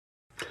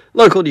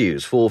Local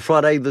news for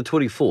Friday, the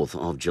 24th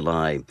of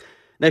July.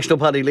 National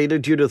Party leader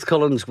Judith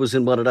Collins was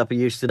in Wairarapa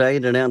yesterday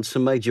and announced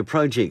some major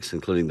projects,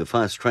 including the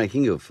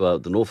fast-tracking of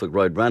the Norfolk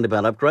Road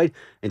roundabout upgrade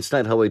and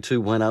State Highway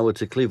 2 Wainawa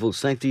to Clearville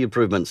safety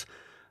improvements.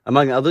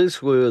 Among others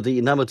were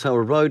the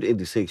Namatawa Road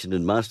intersection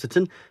in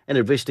Masterton and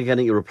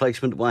investigating a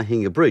replacement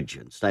Waihinga Bridge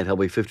and State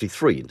Highway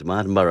 53 into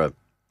Martinborough.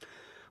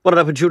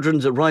 Wairarapa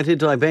Children's Writer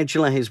Di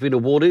Bachelor has been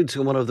awarded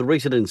to one of the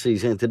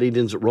residencies at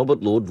Dunedin's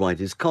Robert Lord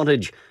Writer's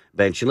Cottage.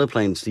 Bachelor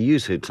plans to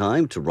use her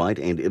time to write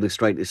and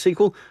illustrate a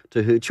sequel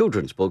to her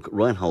children's book,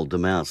 Reinhold the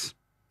Mouse.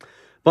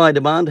 Buyer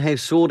demand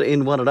has soared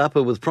in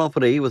Wairarapa with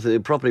the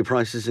property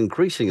prices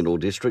increasing in all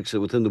districts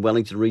within the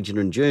Wellington region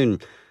in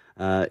June,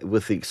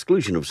 with the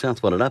exclusion of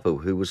South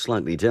Wairarapa, who was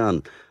slightly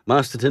down.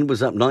 Masterton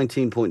was up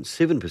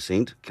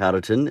 19.7%,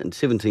 Carterton and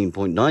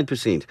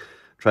 17.9%.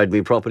 Trade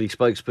Me Property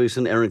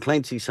spokesperson Aaron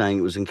Clancy saying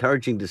it was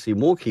encouraging to see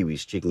more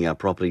Kiwis checking out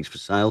properties for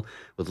sale,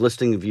 with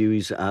listing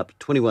views up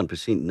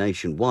 21%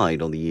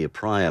 nationwide on the year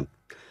prior.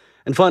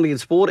 And finally in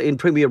sport, in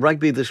Premier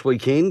Rugby this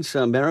weekend,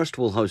 Marist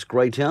will host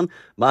Greytown,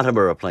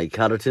 Martinborough play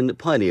Carterton,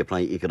 Pioneer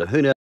play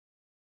Ikitahuna.